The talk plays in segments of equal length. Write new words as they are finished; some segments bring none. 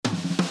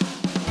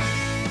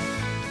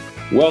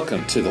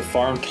Welcome to the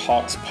Farm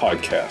Talks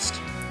podcast,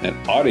 an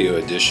audio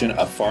edition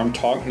of Farm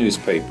Talk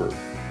newspaper,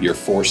 your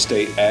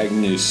four-state ag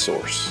news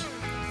source.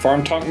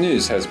 Farm Talk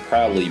News has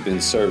proudly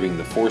been serving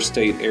the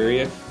four-state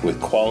area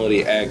with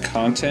quality ag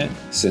content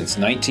since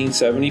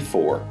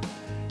 1974.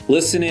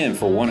 Listen in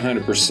for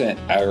 100%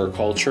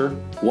 agriculture,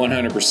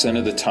 100%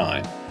 of the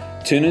time.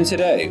 Tune in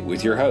today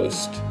with your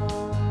host.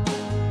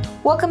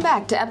 Welcome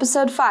back to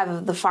episode 5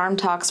 of the Farm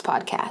Talks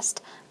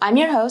podcast. I'm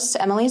your host,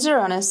 Emily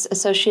Zahurones,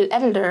 Associate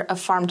Editor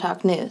of Farm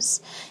Talk News.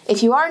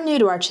 If you are new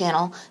to our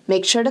channel,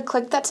 make sure to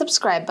click that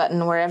subscribe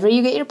button wherever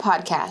you get your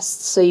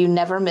podcasts so you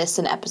never miss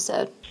an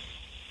episode.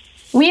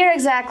 We are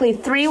exactly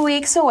 3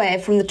 weeks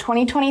away from the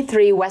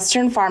 2023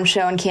 Western Farm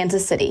Show in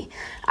Kansas City.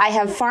 I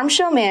have Farm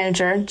Show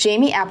Manager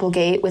Jamie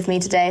Applegate with me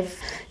today.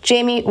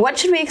 Jamie, what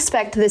should we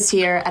expect this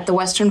year at the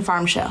Western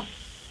Farm Show?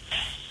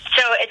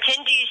 So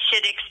attendees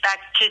should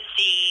expect to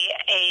see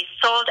a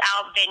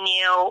sold-out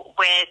venue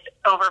with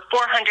over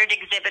 400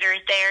 exhibitors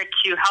there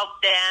to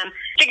help them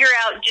figure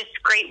out just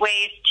great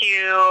ways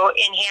to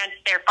enhance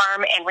their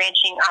farm and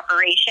ranching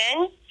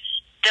operations.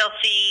 They'll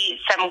see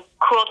some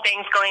cool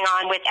things going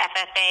on with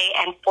FFA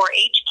and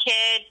 4-H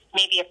kids,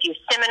 maybe a few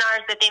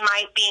seminars that they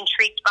might be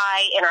intrigued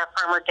by in our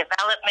farmer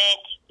development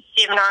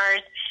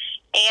seminars,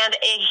 and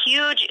a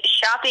huge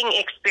shopping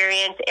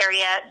experience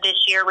area this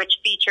year, which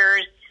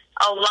features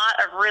a lot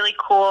of really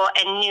cool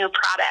and new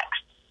products.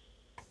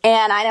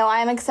 And I know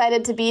I'm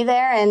excited to be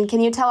there. And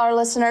can you tell our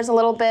listeners a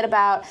little bit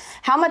about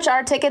how much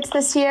are tickets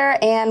this year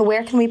and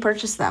where can we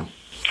purchase them?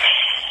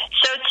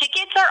 So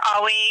tickets are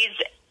always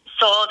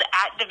sold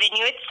at the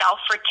venue itself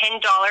for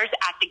 $10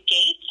 at the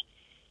gate.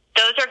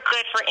 Those are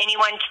good for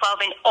anyone 12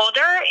 and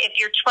older. If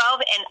you're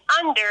 12 and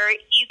under,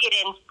 you get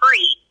in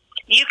free.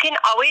 You can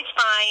always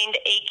find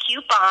a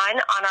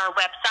coupon on our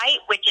website,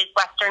 which is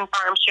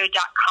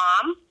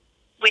westernfarmshow.com,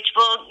 which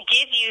will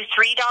give you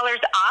 $3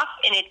 off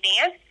in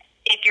advance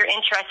if you're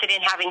interested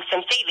in having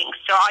some savings.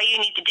 So all you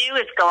need to do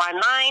is go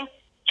online,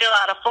 fill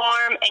out a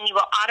form, and you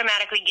will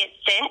automatically get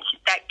sent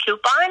that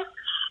coupon.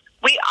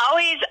 We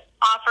always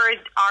offer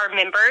our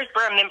members,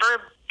 we're a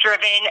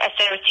member-driven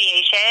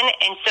association,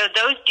 and so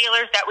those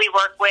dealers that we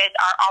work with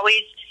are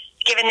always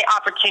given the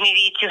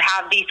opportunity to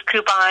have these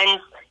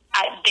coupons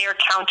at their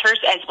counters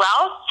as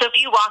well. So if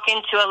you walk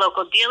into a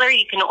local dealer,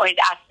 you can always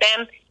ask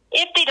them.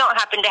 If they don't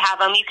happen to have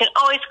them, you can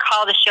always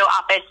call the show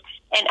office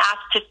and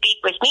ask to speak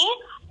with me,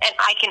 and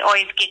I can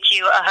always get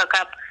you a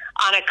hookup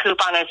on a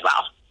coupon as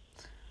well.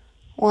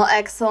 Well,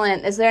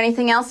 excellent. Is there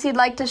anything else you'd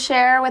like to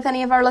share with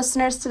any of our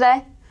listeners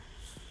today?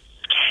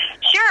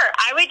 Sure.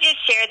 I would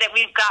just share that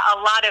we've got a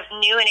lot of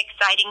new and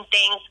exciting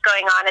things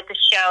going on at the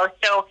show.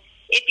 So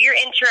if you're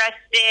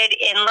interested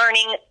in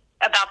learning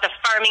about the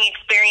farming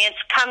experience,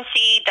 come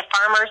see The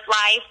Farmer's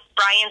Life.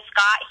 Brian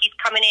Scott, he's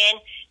coming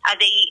in as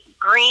a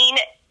green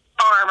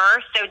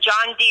farmer. So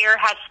John Deere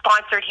has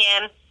sponsored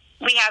him.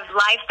 We have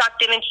livestock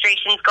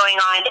demonstrations going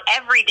on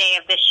every day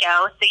of the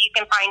show. So you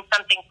can find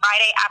something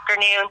Friday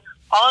afternoon,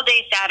 all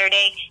day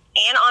Saturday,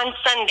 and on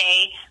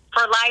Sunday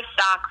for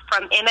livestock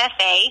from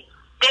MFA.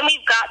 Then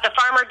we've got the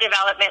Farmer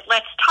Development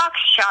Let's Talk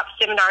Shop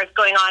seminars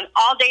going on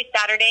all day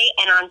Saturday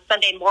and on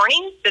Sunday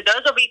morning. So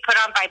those will be put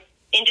on by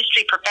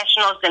industry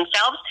professionals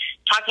themselves,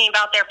 talking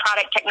about their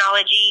product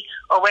technology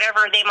or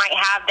whatever they might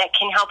have that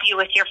can help you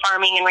with your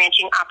farming and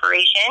ranching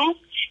operations.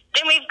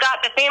 Then we've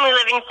got the Family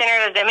Living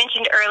Center, as I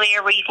mentioned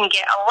earlier, where you can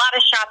get a lot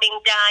of shopping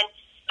done,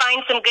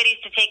 find some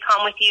goodies to take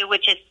home with you,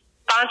 which is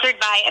sponsored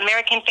by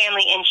American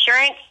Family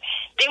Insurance.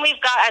 Then we've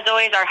got, as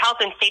always, our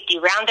health and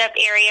safety roundup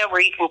area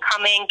where you can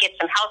come in, get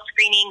some health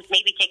screenings,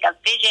 maybe take a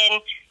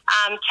vision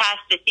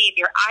test to see if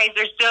your eyes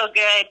are still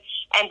good.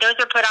 And those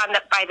are put on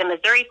by the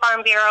Missouri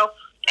Farm Bureau.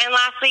 And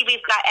lastly,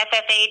 we've got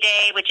FFA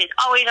Day, which is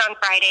always on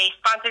Friday,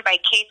 sponsored by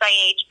Case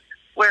IH,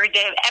 where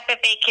the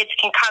FFA kids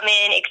can come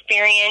in,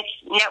 experience,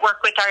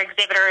 network with our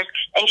exhibitors,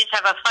 and just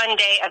have a fun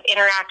day of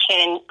interaction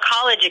and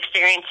college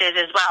experiences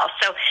as well.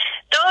 So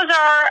those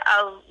are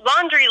a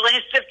laundry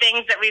list of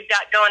things that we've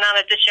got going on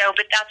at the show,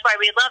 but that's why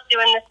we love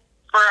doing this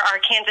for our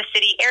Kansas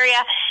City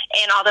area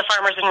and all the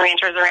farmers and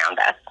ranchers around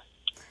us.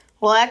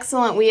 Well,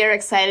 excellent. We are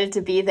excited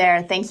to be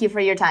there. Thank you for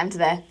your time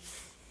today.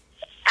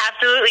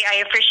 Absolutely.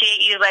 I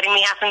appreciate you letting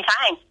me have some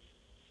time.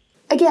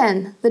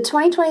 Again, the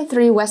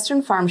 2023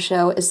 Western Farm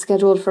Show is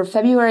scheduled for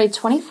February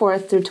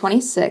 24th through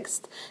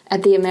 26th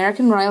at the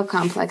American Royal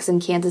Complex in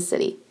Kansas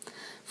City.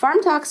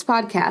 Farm Talks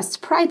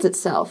podcast prides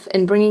itself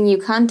in bringing you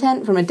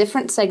content from a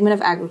different segment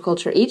of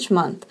agriculture each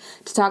month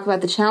to talk about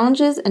the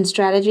challenges and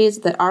strategies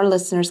that our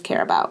listeners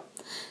care about.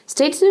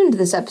 Stay tuned to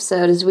this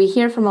episode as we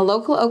hear from a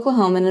local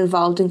Oklahoman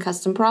involved in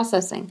custom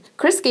processing.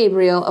 Chris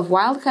Gabriel of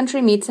Wild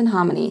Country Meats and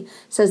Hominy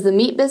says the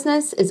meat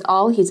business is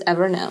all he's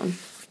ever known.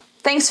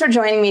 Thanks for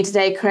joining me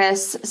today,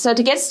 Chris. So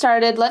to get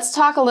started, let's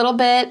talk a little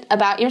bit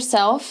about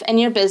yourself and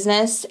your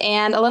business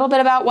and a little bit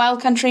about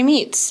Wild Country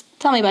Meats.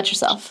 Tell me about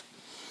yourself.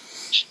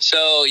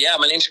 So,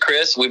 my name's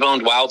Chris. We've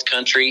owned Wild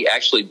Country,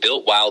 actually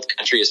built Wild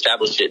Country,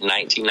 established it in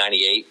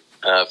 1998.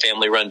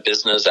 Family-run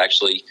business,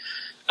 actually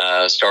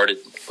started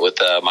with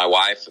my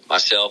wife,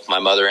 myself, my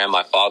mother, and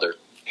my father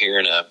here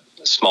in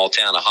small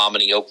town of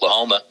Hominy,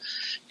 Oklahoma.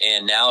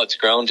 And now it's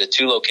grown to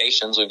 2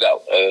 locations. We've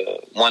got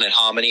one in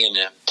Hominy and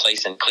a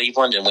place in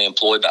Cleveland, and we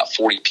employ about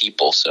 40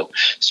 people. So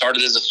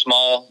started as a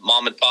small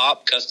mom and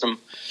pop custom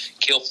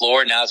kill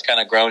floor. Now it's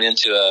kind of grown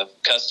into a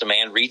custom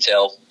and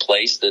retail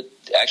place that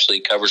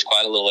actually covers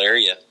quite a little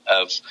area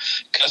of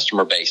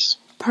customer base.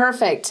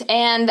 Perfect.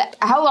 And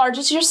how large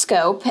is your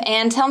scope?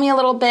 And tell me a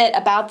little bit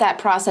about that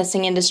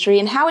processing industry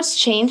and how it's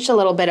changed a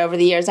little bit over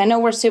the years. I know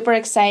we're super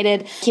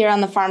excited here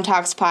on the Farm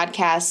Talks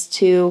podcast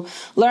to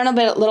learn a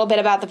little bit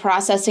about the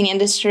processing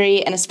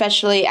industry, and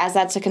especially as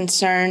that's a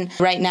concern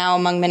right now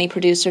among many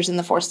producers in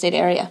the 4-state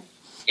area.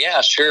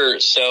 Yeah, sure.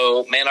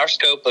 So, man, our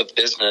scope of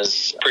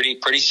business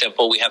pretty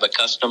simple. We have a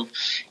custom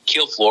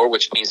kill floor,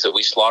 which means that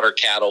we slaughter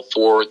cattle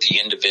for the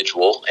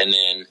individual, and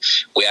then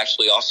we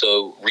actually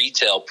also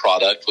retail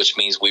product, which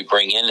means we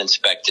bring in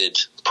inspected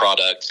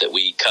product that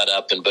we cut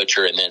up and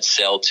butcher and then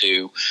sell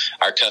to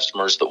our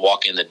customers that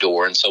walk in the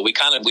door. And so we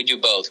do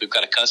both. We've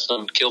got a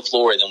custom kill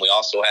floor, and then we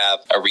also have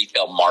a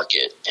retail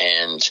market,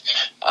 and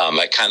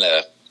I kind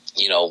of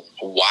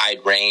wide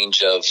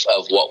range of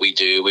what we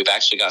do. We've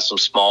actually got some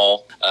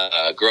small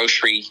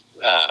grocery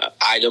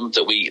items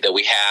that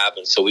we have,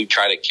 and so we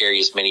try to carry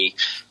as many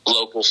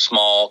local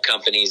small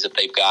companies that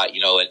they've got,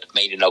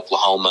 made in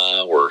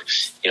Oklahoma, or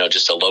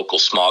just a local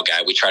small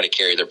guy. We try to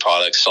carry their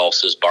products,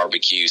 salsas,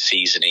 barbecue,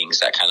 seasonings,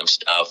 that kind of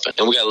stuff.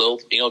 And we got a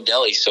little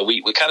deli, so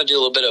we kind of do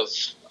a little bit of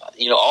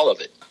all of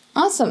it.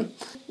 Awesome.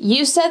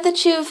 You said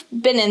that you've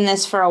been in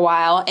this for a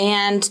while,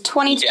 and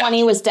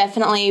 2020 was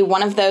definitely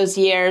one of those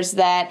years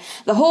that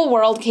the whole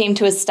world came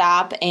to a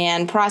stop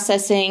and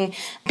processing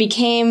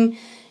became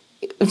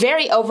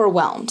very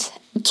overwhelmed.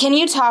 Can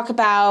you talk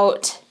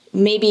about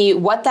maybe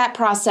what that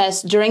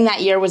process during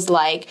that year was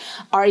like?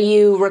 Are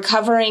you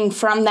recovering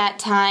from that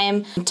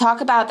time?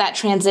 Talk about that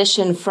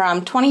transition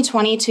from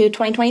 2020 to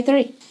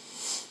 2023.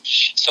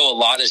 So a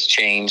lot has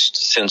changed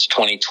since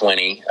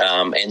 2020.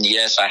 And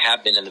yes, I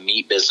have been in the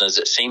meat business.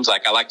 It seems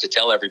like I like to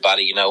tell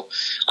everybody,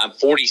 I'm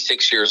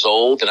 46 years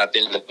old and I've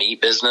been in the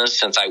meat business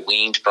since I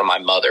weaned from my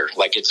mother.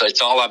 Like it's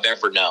all I've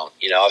ever known.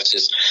 It's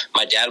just,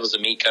 my dad was a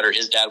meat cutter.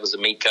 His dad was a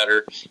meat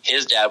cutter.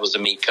 His dad was a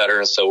meat cutter.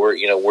 And so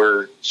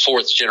we're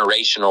 4th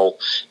generational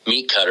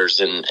meat cutters.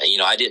 And,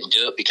 I didn't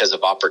do it because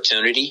of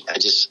opportunity.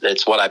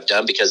 It's what I've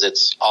done because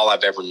it's all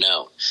I've ever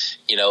known.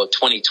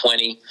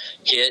 2020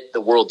 hit,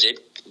 the world did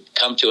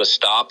come to a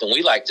stop. And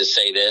we like to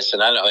say this,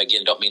 and I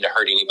don't mean to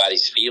hurt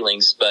anybody's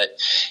feelings, but,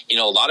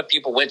 a lot of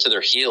people went to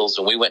their heels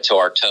and we went to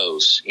our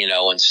toes,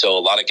 and so a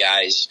lot of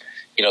guys,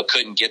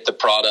 couldn't get the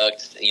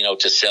product,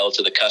 to sell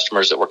to the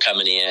customers that were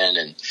coming in.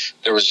 And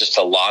there was just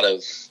a lot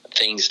of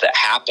things that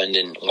happened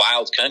in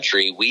wild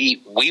country.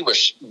 We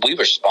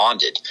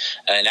responded,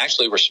 and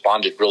actually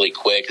responded really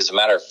quick. As a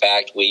matter of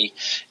fact, we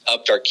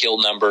upped our kill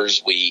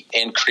numbers. We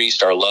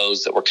increased our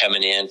loads that were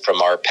coming in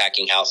from our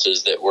packing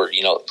houses that were,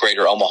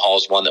 Greater Omaha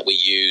is one that we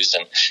use,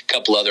 and a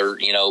couple other,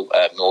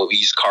 we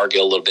use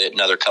Cargill a little bit,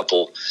 another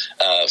couple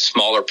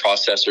smaller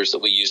processors that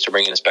we use to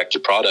bring in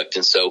inspected product.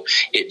 And so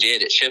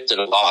it shifted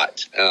a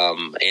lot.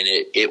 And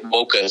it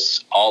woke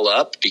us all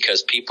up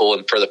because people,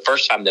 and for the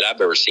first time that I've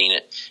ever seen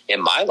it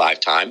in my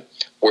lifetime,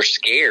 were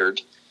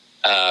scared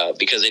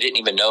because they didn't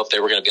even know if they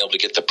were going to be able to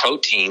get the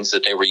proteins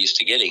that they were used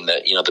to getting,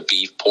 the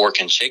beef, pork,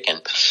 and chicken.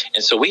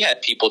 And so we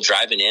had people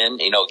driving in,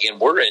 again,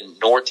 we're in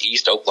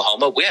northeast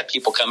Oklahoma. We had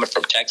people coming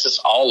from Texas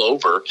all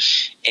over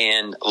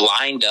and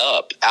lined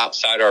up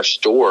outside our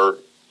store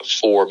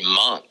for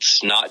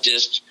months, not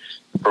just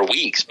for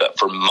weeks, but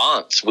for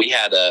months. We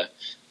had a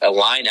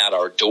line out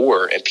our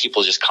door and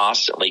people just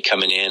constantly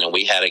coming in. And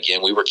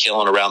we were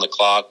killing around the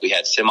clock. We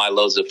had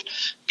semi-loads of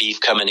beef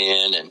coming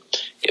in, and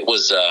it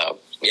was,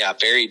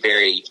 very,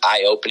 very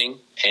eye-opening,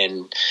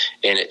 and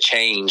it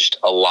changed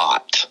a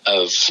lot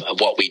of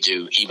what we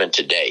do even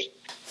today.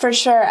 For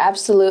sure,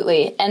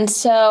 absolutely. And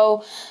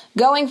so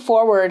going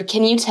forward,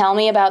 can you tell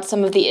me about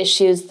some of the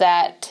issues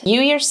that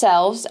you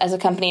yourselves as a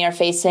company are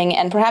facing,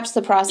 and perhaps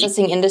the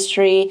processing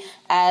industry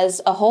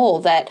as a whole,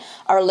 that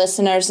our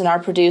listeners and our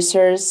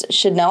producers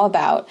should know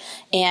about?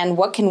 And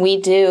what can we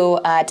do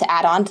to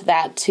add on to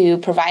that to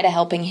provide a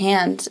helping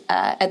hand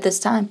at this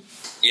time?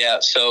 Yeah,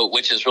 so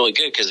which is really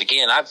good because,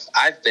 again,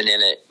 I've been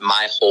in it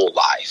my whole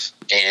life.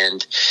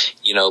 And,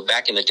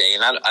 back in the day,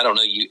 and I don't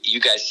know, you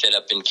guys sit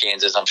up in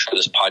Kansas. I'm sure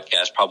this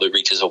podcast probably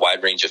reaches a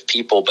wide range of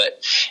people.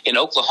 But in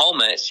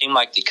Oklahoma, it seemed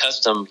like the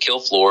custom kill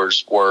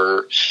floors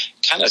were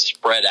kind of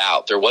spread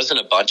out. There wasn't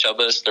a bunch of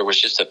us. There was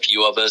just a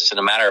few of us. And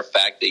a matter of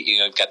fact, that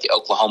you've got the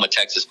Oklahoma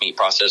Texas Meat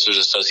Processors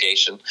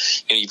Association.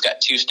 You've got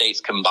 2 states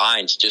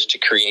combined just to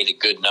create a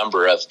good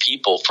number of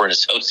people for an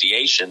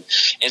association.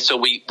 And so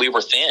we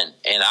were thin.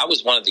 And I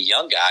was one of the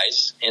young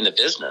guys in the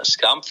business.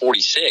 I'm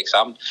 46.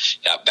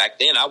 Back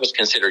then I was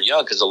considered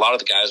young because a lot of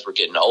the guys were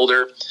getting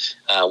older.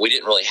 We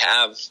didn't really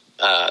have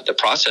the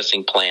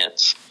processing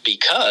plants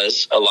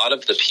because a lot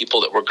of the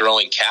people that were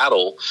growing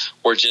cattle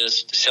were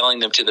just selling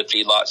them to the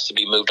feedlots to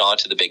be moved on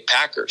to the big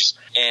packers.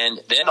 And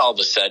then all of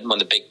a sudden, when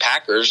the big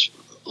packers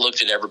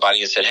looked at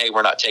everybody and said, hey,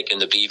 we're not taking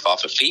the beef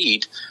off of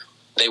feed,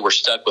 they were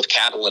stuck with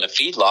cattle in a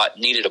feedlot,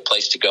 needed a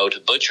place to go to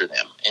butcher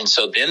them. And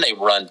so then they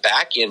run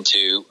back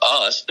into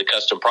us, the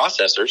custom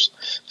processors,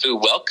 who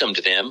welcomed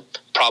them.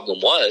 Problem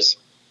was,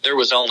 there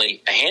was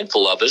only a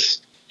handful of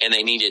us, and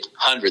they needed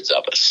hundreds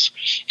of us.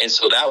 And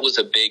so that was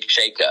a big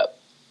shakeup.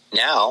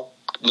 Now,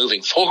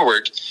 moving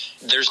forward,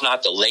 there's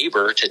not the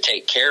labor to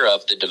take care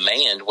of the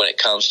demand when it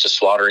comes to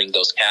slaughtering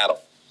those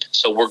cattle.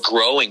 So we're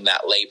growing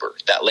that labor.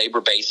 That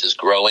labor base is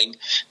growing.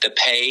 The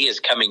pay is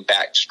coming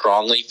back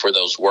strongly for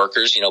those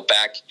workers.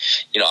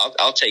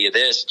 I'll tell you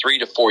this, 3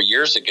 to 4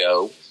 years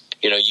ago,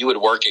 you would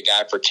work a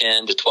guy for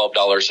 $10 to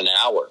 $12 an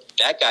hour.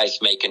 That guy's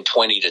making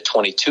 $20 to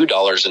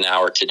 $22 an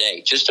hour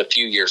today, just a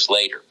few years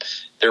later.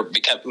 They're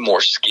becoming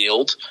more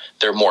skilled.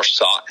 They're more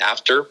sought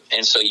after.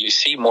 And so you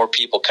see more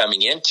people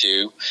coming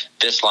into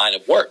this line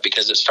of work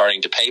because it's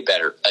starting to pay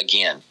better.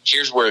 Again,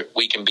 here's where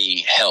we can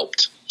be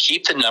helped.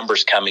 Keep the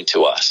numbers coming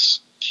to us.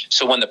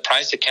 So when the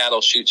price of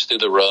cattle shoots through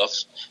the roof,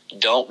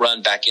 don't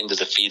run back into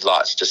the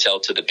feedlots to sell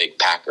to the big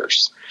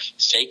packers.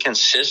 Stay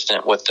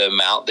consistent with the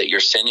amount that you're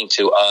sending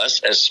to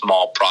us as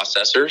small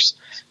processors,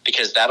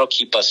 because that'll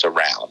keep us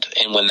around.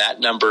 And when that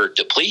number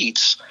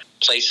depletes,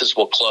 places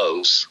will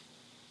close.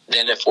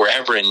 Then if we're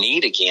ever in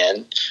need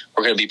again,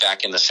 we're going to be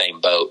back in the same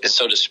boat. And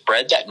so to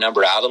spread that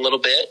number out a little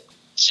bit,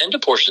 send a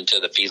portion to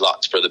the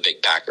feedlots for the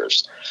big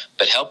packers,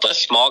 but help us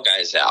small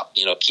guys out.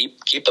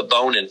 Keep a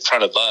bone in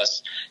front of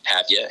us,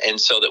 have you, and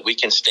so that we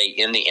can stay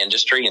in the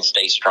industry and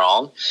stay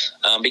strong.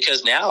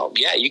 Because now,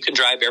 you can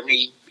drive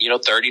every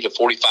 30 to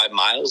 45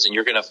 miles, and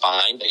you're going to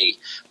find a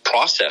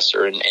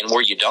processor. And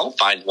where you don't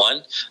find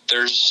one,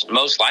 there's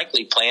most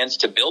likely plans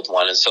to build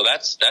one. And so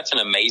that's an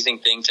amazing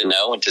thing to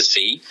know and to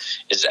see,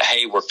 is that,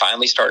 hey, we're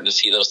finally starting to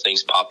see those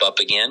things pop up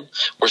again.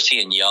 We're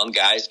seeing young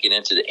guys get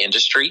into the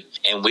industry,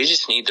 and we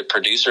just need the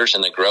producers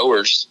and the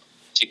growers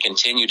to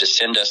continue to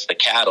send us the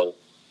cattle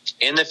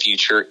in the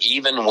future,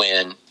 even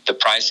when the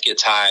price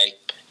gets high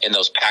and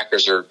those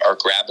packers are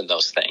grabbing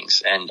those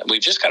things. And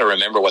we've just got to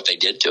remember what they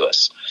did to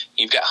us.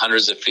 You've got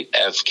hundreds of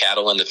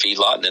cattle in the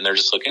feedlot, and then they're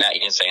just looking at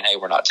you and saying, hey,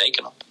 we're not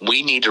taking them.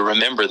 We need to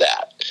remember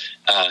that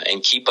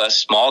and keep us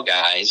small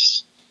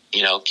guys,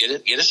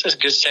 get us a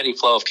good steady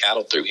flow of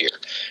cattle through here.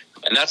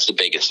 And that's the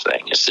biggest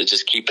thing, is to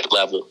just keep it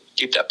level,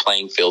 keep that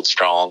playing field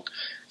strong,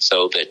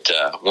 so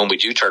that when we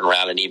do turn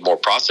around and need more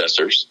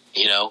processors,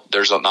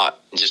 there's not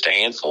just a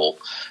handful,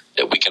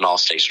 that we can all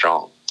stay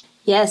strong.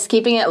 Yes,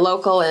 keeping it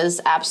local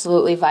is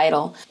absolutely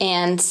vital.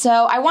 And so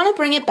I want to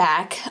bring it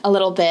back a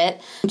little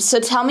bit. So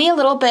tell me a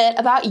little bit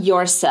about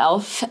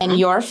yourself and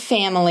your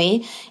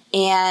family,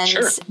 and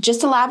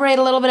just elaborate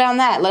a little bit on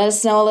that. Let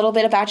us know a little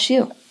bit about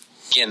you.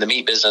 Again, the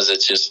meat business,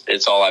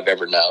 it's all I've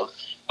ever known.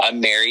 I'm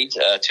married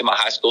to my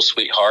high school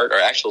sweetheart. Our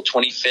actual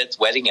 25th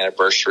wedding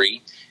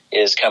anniversary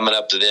is coming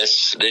up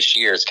this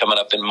year. It's coming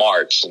up in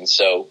March. And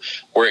so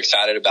we're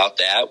excited about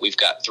that. We've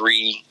got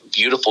 3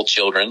 beautiful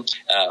children,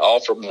 all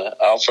from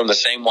the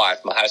same wife,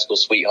 my high school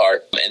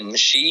sweetheart. And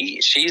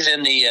she's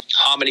in the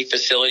Hominy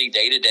facility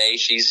day to day.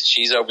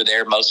 She's over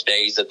there most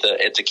days at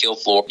the kill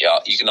floor.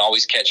 You can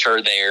always catch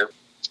her there.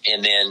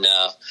 And then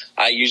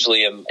I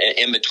usually am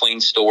in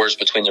between stores,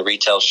 between the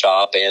retail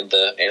shop and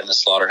the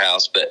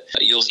slaughterhouse. But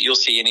you'll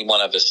see any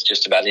one of us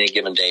just about any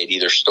given day at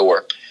either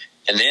store.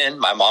 And then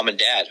my mom and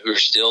dad, who are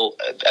still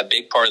a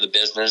big part of the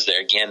business.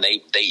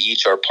 They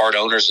each are part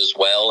owners as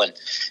well, and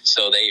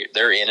so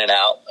they're in and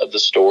out of the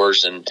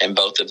stores, and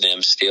both of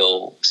them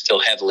still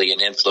heavily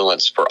an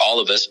influence for all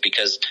of us,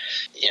 because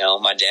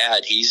my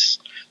dad,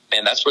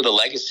 that's where the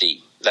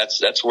legacy,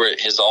 that's where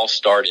it has all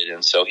started,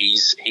 and so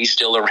he's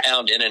still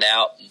around, in and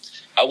out.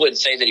 I wouldn't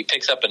say that he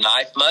picks up a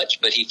knife much,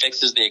 but he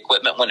fixes the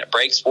equipment when it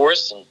breaks for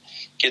us and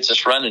gets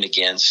us running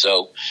again.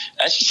 So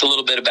that's just a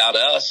little bit about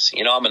us.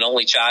 I'm an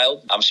only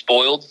child. I'm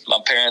spoiled. My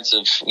parents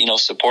have,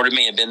 supported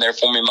me and been there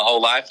for me my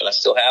whole life, and I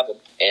still have them.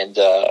 And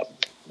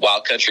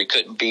Wild Country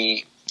couldn't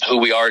be who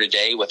we are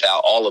today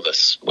without all of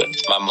us, with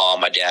my mom,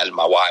 my dad, and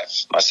my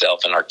wife,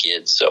 myself, and our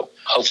kids. So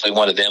hopefully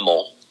one of them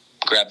will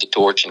grab the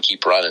torch and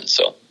keep running.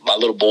 So my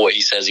little boy,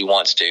 he says he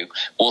wants to.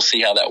 We'll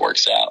see how that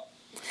works out.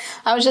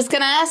 I was just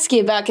going to ask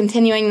you about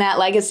continuing that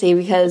legacy,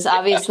 because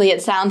obviously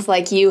it sounds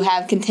like you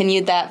have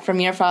continued that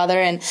from your father,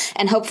 and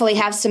hopefully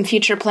have some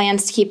future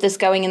plans to keep this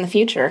going in the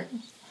future.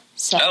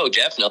 So. Oh,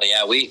 definitely.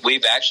 Yeah,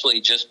 we've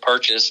actually just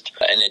purchased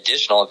an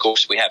additional. Of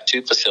course, we have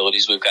 2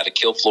 facilities. We've got a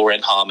kill floor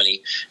in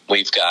Hominy.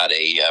 We've got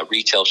a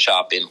retail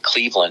shop in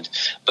Cleveland.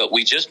 But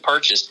we just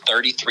purchased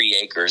 33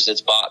 acres.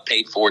 It's bought,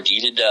 paid for,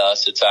 deeded to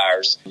us. It's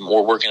ours.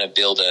 We're going to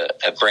build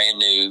a brand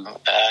new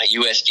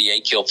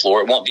USDA kill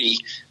floor. It won't be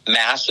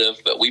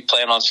massive, but we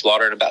plan on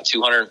slaughtering about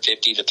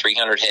 250 to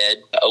 300 head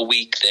a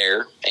week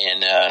there.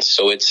 And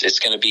so it's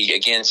going to be,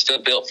 again,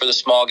 still built for the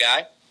small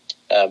guy.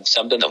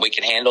 Something that we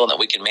can handle and that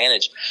we can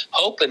manage,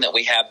 hoping that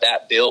we have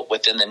that built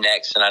within the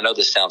next, and I know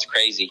this sounds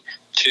crazy,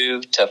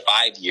 2 to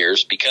 5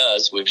 years,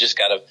 because we've just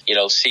got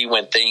to, see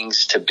when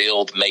things to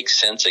build make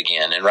sense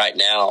again. And right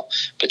now,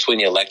 between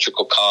the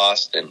electrical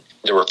cost and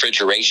the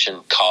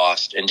refrigeration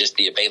cost and just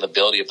the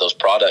availability of those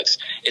products,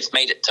 it's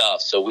made it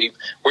tough. So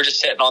we're just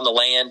sitting on the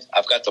land.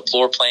 I've got the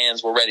floor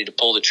plans. We're ready to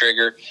pull the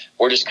trigger.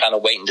 We're just kind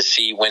of waiting to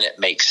see when it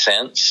makes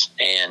sense.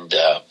 And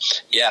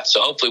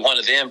so hopefully one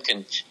of them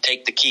can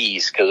take the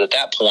keys, because at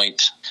that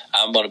point,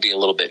 I'm going to be a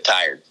little bit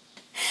tired.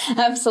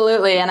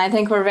 Absolutely, and I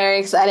think we're very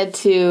excited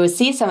to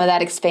see some of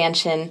that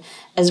expansion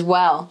as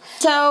well.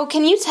 So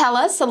can you tell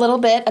us a little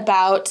bit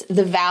about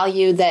the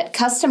value that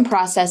custom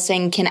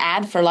processing can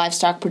add for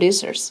livestock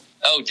producers?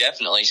 Oh,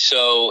 definitely.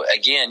 So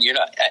again, you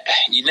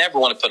never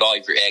want to put all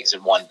of your eggs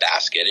in one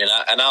basket.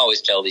 And I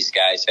always tell these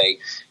guys, hey,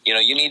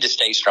 you need to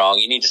stay strong.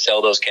 You need to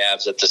sell those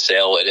calves at the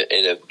sale at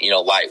a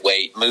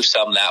lightweight, move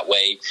some that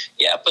way.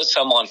 Yeah, put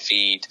some on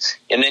feed,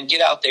 and then get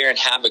out there and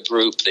have a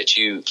group that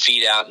you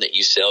feed out and that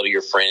you sell to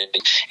your friend.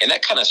 And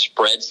that kind of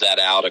spreads that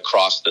out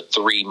across the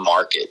 3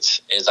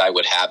 markets as I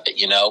would have it,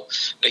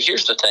 But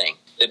here's the thing.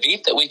 The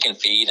beef that we can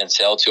feed and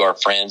sell to our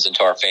friends and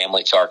to our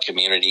family, to our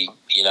community,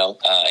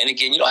 and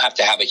again, you don't have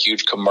to have a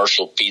huge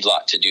commercial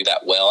feedlot to do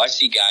that well. I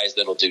see guys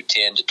that'll do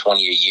 10 to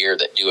 20 a year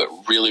that do it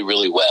really,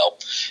 really well.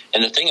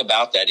 And the thing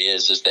about that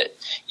is that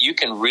you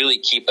can really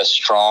keep a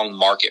strong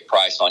market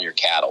price on your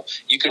cattle.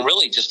 You can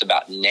really just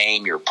about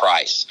name your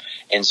price.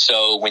 And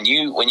so when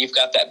you've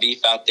got that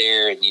beef out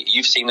there and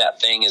you've seen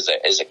that thing as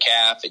a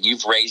calf and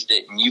you've raised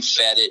it and you've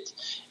fed it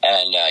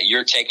and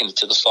you're taking it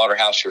to the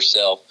slaughterhouse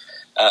yourself,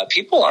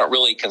 people aren't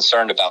really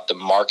concerned about the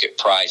market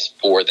price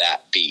for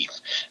that beef.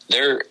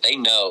 They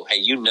know,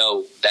 hey,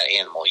 that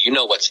animal. You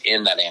know what's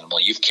in that animal.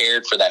 You've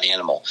cared for that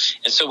animal.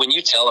 And so when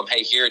you tell them,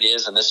 hey, here it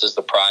is and this is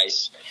the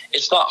price,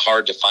 it's not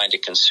hard to find a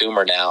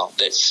consumer now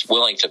that's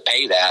willing to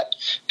pay that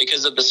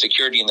because of the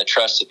security and the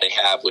trust that they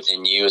have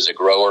within you as a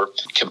grower,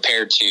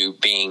 compared to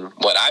being,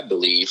 what I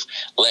believe,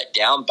 let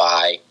down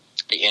by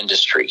the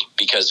industry.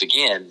 Because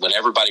again, when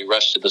everybody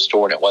rushed to the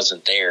store and it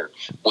wasn't there,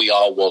 we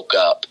all woke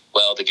up.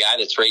 Well, the guy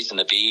that's raising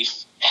the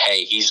beef,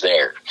 hey, he's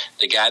there.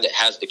 The guy that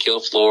has the kill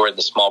floor and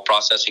the small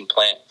processing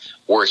plant,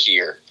 we're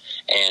here.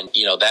 And,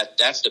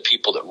 that's the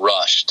people that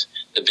rushed.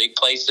 The big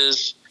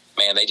places,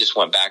 man, they just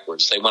went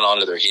backwards. They went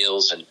onto their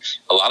heels, and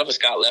a lot of us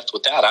got left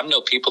without. I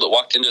know people that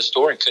walked into a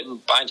store and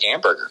couldn't find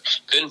hamburger,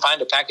 couldn't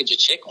find a package of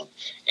chicken.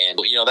 And,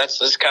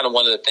 that's kind of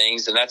one of the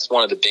things, and that's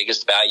one of the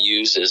biggest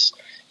values is,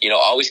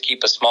 always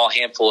keep a small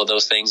handful of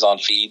those things on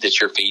feed that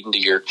you're feeding to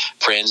your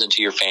friends and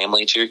to your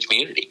family and to your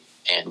community,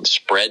 and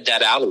spread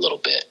that out a little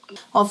bit.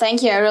 Well,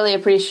 thank you. I really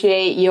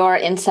appreciate your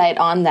insight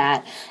on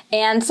that.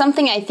 And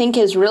something I think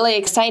is really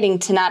exciting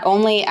to not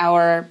only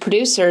our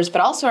producers,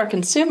 but also our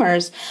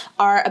consumers,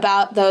 are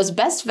about those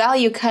best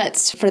value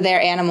cuts for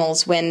their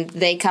animals when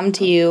they come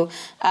to you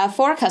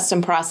for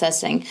custom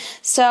processing.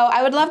 So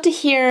I would love to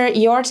hear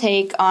your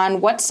take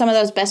on what some of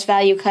those best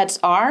value cuts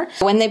are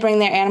when they bring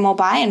their animal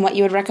by and what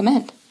you would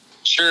recommend.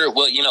 Sure.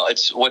 Well,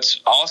 it's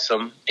what's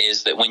awesome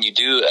is that when you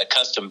do a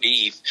custom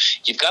beef,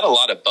 you've got a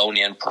lot of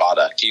bone-in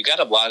product. You've got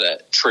a lot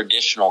of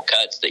traditional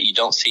cuts that you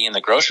don't see in the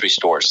grocery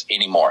stores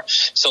anymore.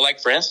 So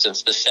like, for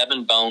instance, the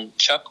 7-bone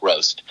chuck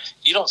roast,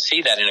 you don't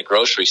see that in a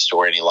grocery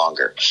store any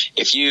longer.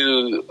 If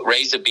you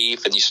raise a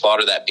beef and you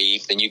slaughter that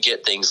beef, then you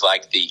get things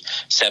like the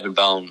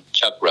 7-bone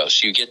chuck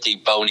roast. You get the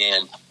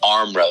bone-in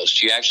arm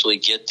roast. You actually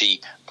get the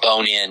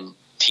bone-in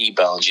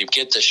T-bones, you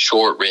get the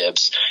short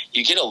ribs,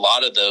 you get a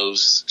lot of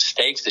those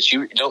steaks that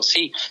you don't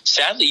see.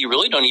 Sadly, you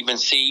really don't even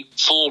see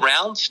full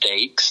round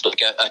steaks,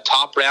 like a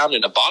top round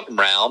and a bottom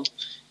round,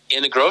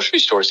 in the grocery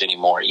stores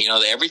anymore.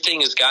 Everything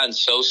has gotten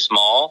so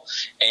small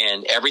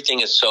and everything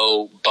is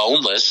so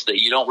boneless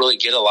that you don't really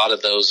get a lot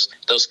of those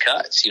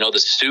cuts. The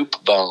soup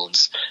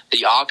bones,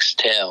 the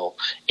oxtail,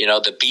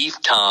 the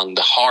beef tongue,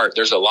 the heart.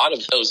 There's a lot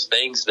of those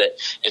things that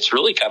it's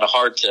really kind of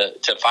hard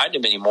to find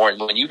them anymore.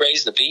 And when you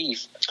raise the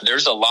beef,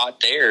 there's a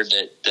lot there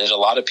that a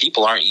lot of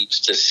people aren't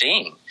used to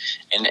seeing.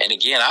 And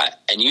again,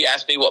 you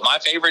asked me what my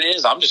favorite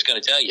is, I'm just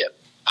going to tell you,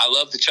 I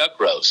love the chuck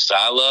roast.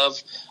 I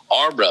love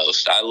arm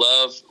roast. I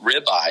love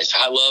ribeyes.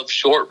 I love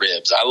short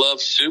ribs. I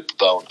love soup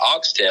bone,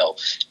 oxtail,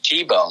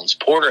 T-bones,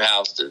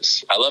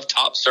 porterhouses. I love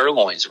top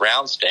sirloins,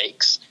 round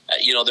steaks.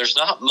 There's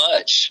not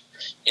much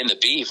in the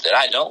beef that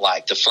I don't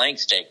like. The flank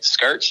steak, the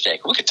skirt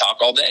steak. We could talk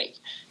all day.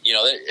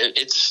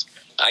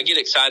 I get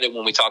excited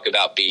when we talk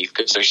about beef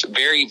because there's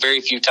very,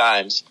 very few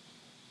times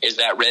is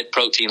that red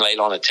protein laid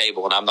on a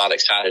table and I'm not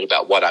excited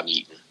about what I'm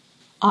eating.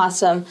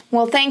 Awesome.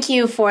 Well, thank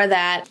you for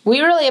that.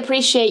 We really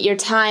appreciate your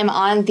time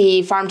on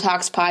the Farm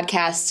Talks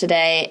podcast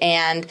today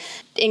and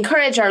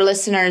encourage our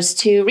listeners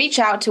to reach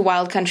out to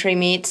Wild Country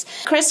Meats.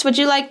 Chris, would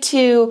you like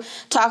to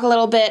talk a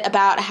little bit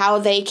about how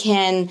they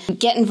can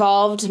get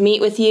involved, meet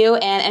with you,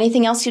 and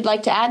anything else you'd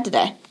like to add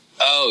today?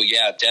 Oh,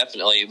 yeah,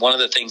 definitely. One of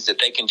the things that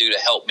they can do to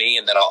help me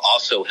and that I'll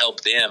also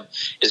help them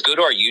is go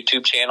to our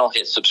YouTube channel,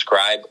 hit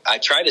subscribe. I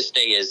try to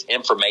stay as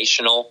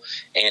informational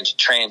and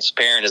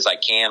transparent as I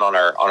can on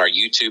our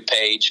YouTube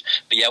page.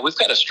 But yeah, we've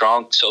got a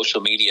strong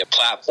social media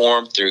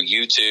platform through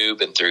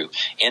YouTube and through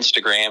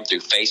Instagram,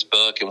 through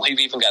Facebook, and we've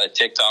even got a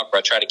TikTok where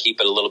I try to keep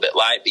it a little bit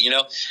light. But,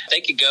 if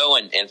they could go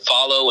and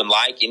follow and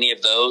like any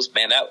of those,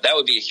 man, that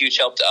would be a huge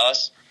help to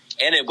us.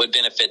 And it would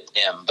benefit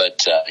them.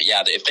 But,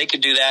 if they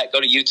could do that, go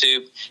to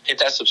YouTube, hit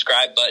that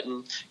subscribe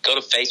button, go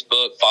to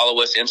Facebook,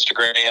 follow us,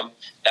 Instagram.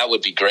 That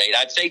would be great.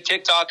 I'd say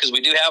TikTok because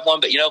we do have one.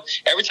 But,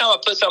 every time I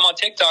put something on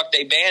TikTok,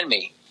 they ban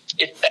me.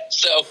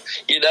 So,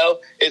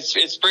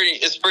 it's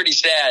pretty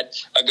sad.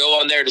 I go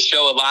on there to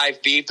show a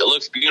live beef that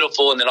looks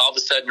beautiful, and then all of a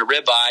sudden a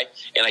ribeye,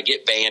 and I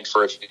get banned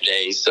for a few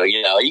days. So,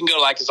 you can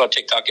go like us on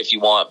TikTok if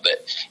you want,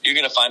 but you're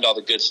going to find all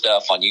the good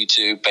stuff on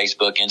YouTube,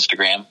 Facebook,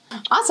 Instagram.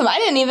 Awesome. I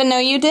didn't even know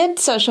you did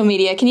social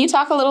media. Can you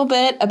talk a little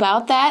bit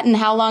about that and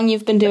how long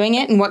you've been doing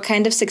it and what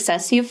kind of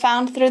success you've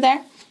found through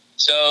there?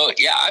 So,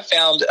 yeah, I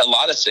found a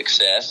lot of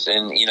success,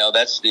 and,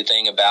 that's the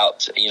thing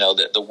about,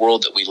 the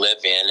world that we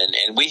live in,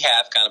 and we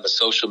have kind of a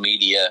social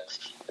media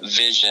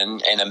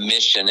vision and a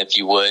mission, if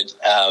you would,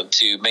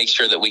 to make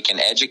sure that we can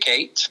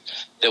educate,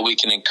 that we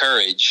can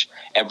encourage,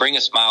 and bring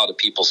a smile to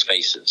people's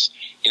faces.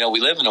 We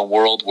live in a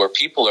world where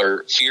people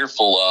are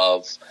fearful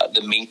of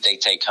the meat they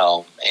take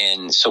home.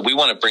 And so we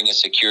want to bring a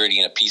security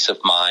and a peace of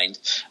mind.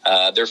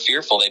 They're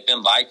fearful. They've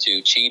been lied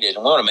to, cheated.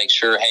 And we want to make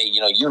sure, hey,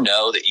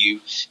 that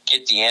you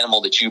get the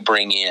animal that you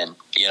bring in.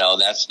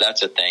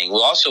 That's a thing.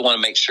 We also want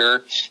to make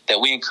sure that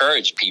we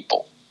encourage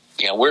people.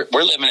 We're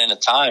living in a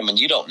time when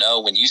you don't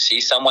know, when you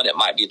see someone, it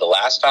might be the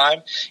last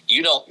time.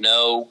 You don't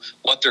know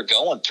what they're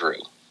going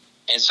through.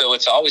 And so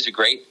it's always a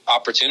great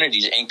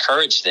opportunity to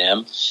encourage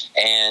them.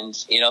 And,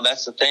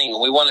 that's the thing.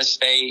 We want to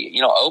stay,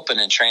 open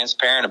and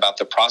transparent about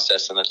the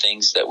process and the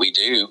things that we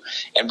do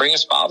and bring a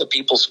smile to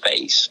people's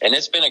face. And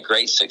it's been a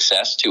great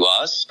success to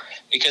us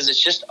because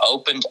it's just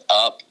opened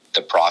up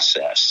the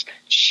process,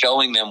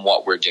 showing them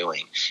what we're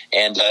doing.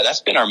 And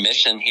that's been our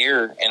mission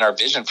here and our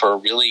vision for a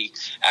really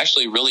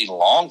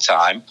long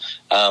time.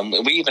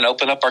 We even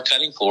open up our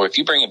cutting floor. If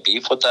you bring a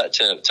beef with that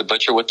to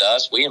butcher with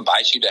us, we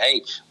invite you to,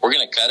 hey, we're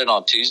going to cut it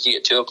on Tuesday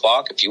at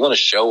 2:00. If you want to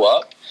show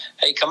up,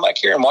 hey, come back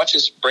here and watch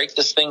us break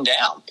this thing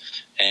down.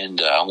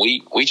 And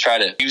we try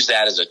to use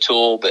that as a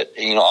tool, but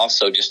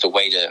also just a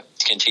way to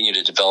continue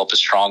to develop a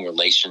strong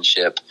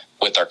relationship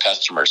with our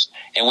customers.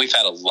 And we've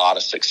had a lot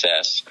of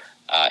success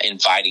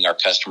inviting our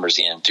customers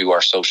in through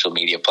our social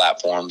media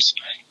platforms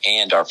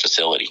and our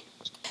facility.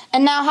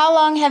 And now, how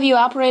long have you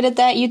operated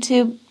that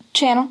YouTube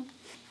channel?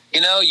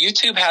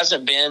 YouTube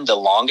hasn't been the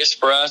longest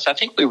for us. I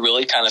think we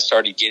really kind of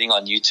started getting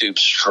on YouTube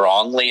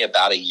strongly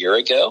about a year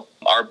ago.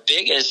 Our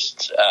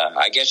biggest,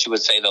 I guess you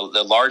would say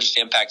the largest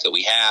impact that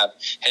we have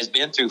has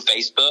been through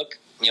Facebook.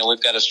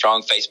 We've got a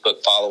strong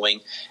Facebook following,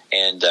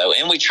 and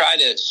we try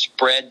to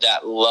spread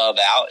that love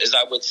out, as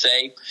I would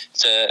say.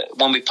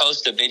 When we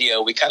post a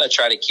video, we kind of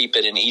try to keep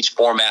it in each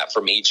format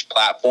from each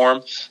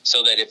platform,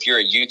 so that if you're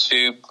a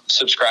YouTube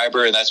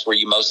subscriber and that's where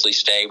you mostly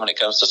stay when it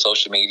comes to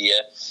social media,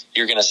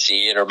 you're going to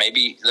see it. Or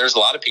maybe there's a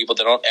lot of people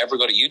that don't ever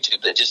go to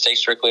YouTube, that just stay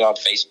strictly on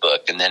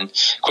Facebook. And then,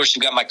 of course,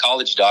 you've got my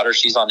college daughter.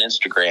 She's on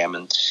Instagram.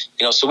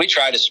 And, so we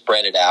try to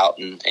spread it out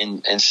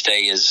and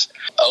stay as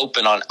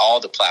open on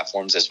all the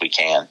platforms as we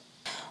can.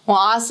 Well,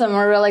 awesome.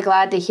 We're really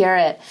glad to hear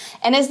it.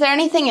 And is there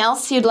anything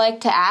else you'd like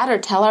to add or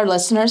tell our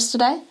listeners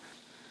today?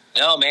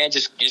 No, man,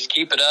 just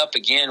keep it up.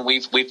 Again,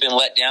 we've been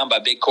let down by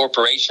big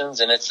corporations,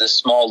 and it's this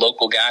small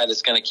local guy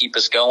that's going to keep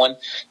us going.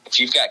 If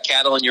you've got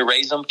cattle and you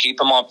raise them, keep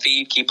them on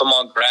feed, keep them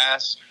on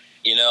grass,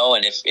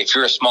 and if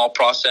you're a small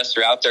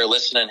processor out there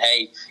listening,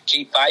 hey,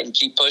 keep fighting,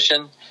 keep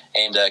pushing,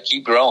 and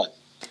keep growing.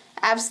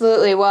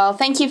 Absolutely. Well,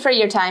 thank you for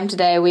your time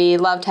today. We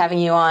loved having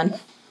you on.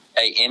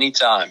 Hey,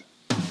 anytime.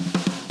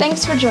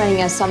 Thanks for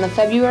joining us on the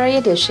February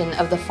edition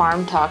of the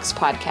Farm Talks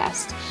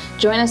podcast.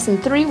 Join us in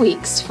 3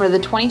 weeks for the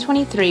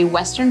 2023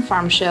 Western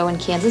Farm Show in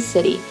Kansas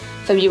City,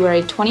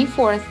 February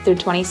 24th through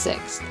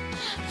 26th.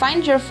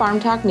 Find your Farm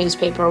Talk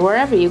newspaper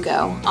wherever you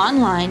go,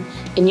 online,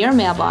 in your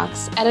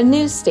mailbox, at a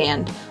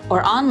newsstand,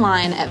 or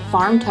online at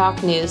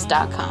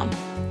farmtalknews.com.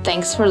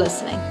 Thanks for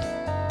listening.